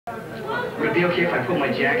Would it be okay if I put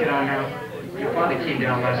my jacket on now? Your father came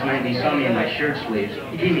down last night and he saw me in my shirt sleeves.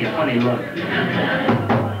 He gave me a funny look.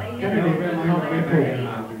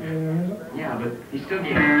 Yeah, but he still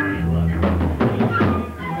gave me a funny look.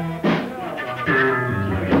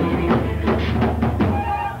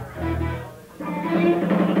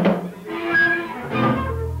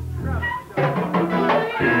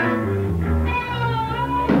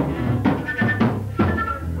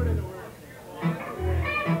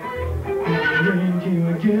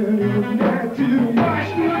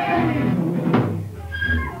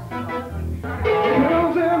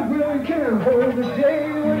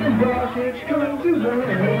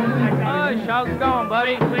 How's it going,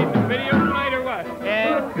 buddy? Playing some video tonight or what?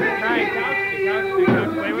 Yeah. Right.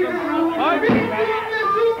 Couch, play with him. Not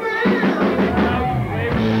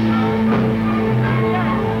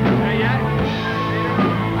yet?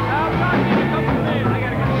 I'll talk to you in a couple of minutes. I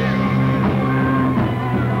gotta get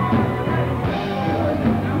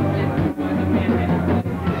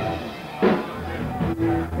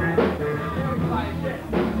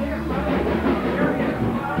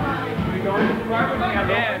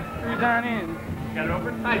Yeah. Down in. Got it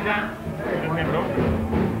open? Hi, John. Doesn't have it open.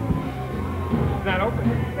 It's not open.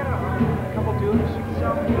 Got a couple dudes.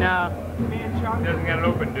 No. Doesn't got it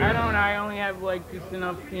open, dude. I don't. I only have like just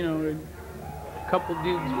enough, you know, a couple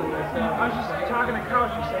dudes for myself. I was just talking to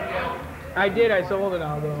Couch. You said yeah. I did. I sold it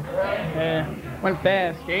all though. Yeah. Went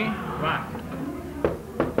fast, eh? Locked.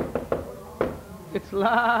 It's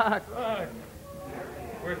locked.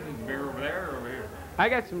 Where's this beer over there or over here? I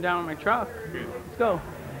got some down in my truck. Good. Let's go.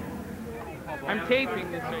 I'm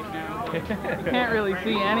taping this right now. You can't really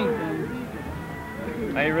see anything.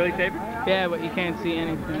 Are you really taping? Yeah, but you can't see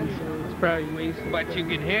anything, so it's probably wasted. But you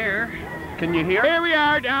can hear. Can you hear? Here we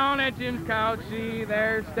are down at Jim's couch. See,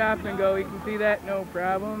 there's stop and go. You can see that, no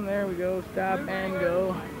problem. There we go, stop and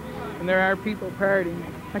go. And there are people partying.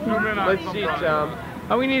 Let's see, Tom.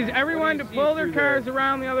 All we need is everyone to pull their cars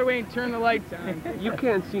around the other way and turn the lights on. You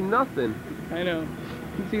can't see nothing. I know. You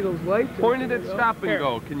can see those lights. Pointed at stop and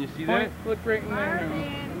go. Can you see that? Look right in there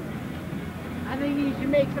now. I think you should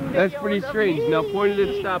make some videos. That's pretty strange. Now pointed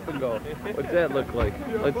at stop and go. What's that look like?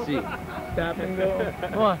 Let's see. Stop and go.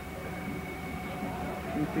 What?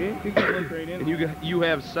 You see it? You can look right in. And you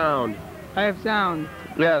have sound. I have sound.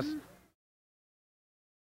 Yes.